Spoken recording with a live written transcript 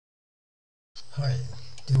Hi,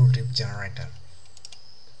 Tooltip Generator,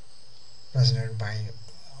 presented by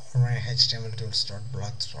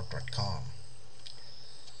htmltools.blogspot.com.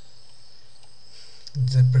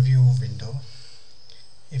 The preview window.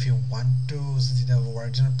 If you want to see the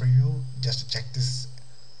original preview, just check this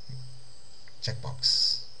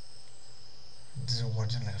checkbox. This is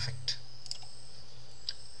original effect.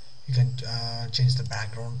 You can change the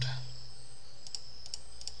background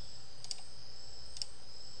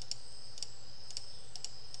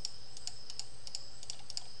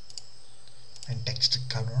and text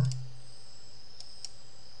color.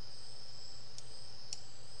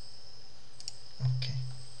 Okay,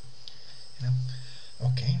 you know,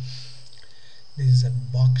 okay. This is a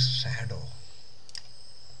box shadow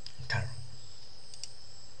color.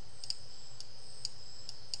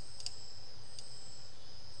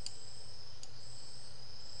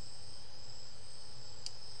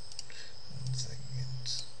 One second.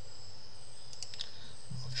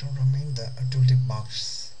 Box should remain the tooltip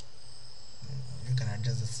box. You can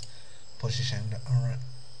adjust this position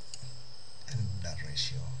and the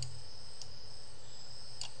ratio.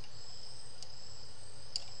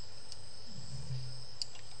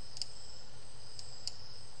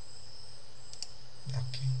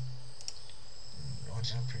 Okay,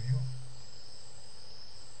 original preview.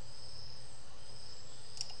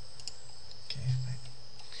 Okay, fine.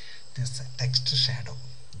 This text shadow,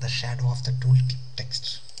 the shadow of the tooltip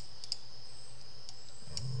text.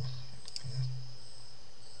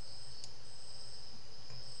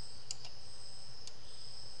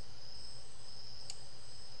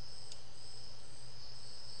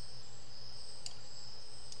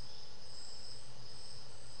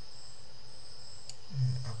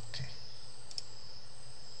 Okay,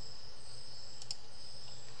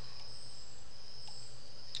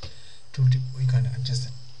 tooltip. We can adjust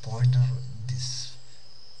the pointer. This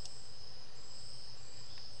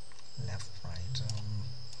left, right,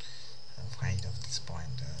 height of this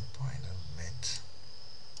pointer width.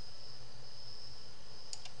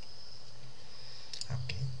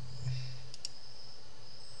 Okay,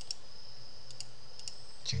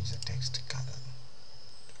 change the text color.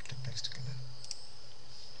 The text color.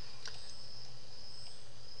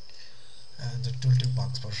 The tooltip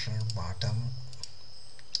box portion bottom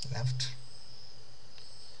left,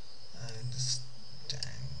 and this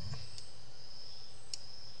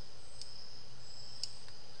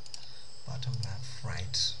bottom left,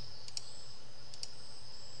 right.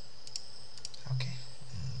 Okay.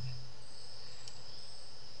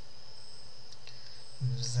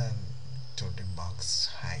 This is the tooltip box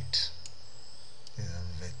height. This is the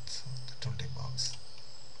width of the tooltip box.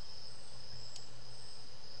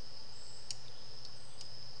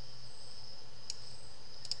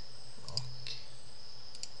 Okay.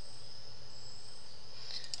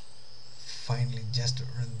 Finally, just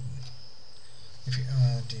if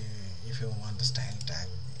you want the style tag,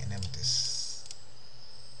 enable this.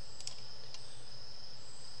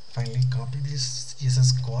 Finally, copy this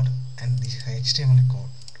CSS code and the HTML code.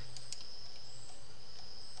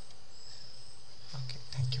 Okay,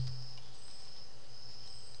 thank you.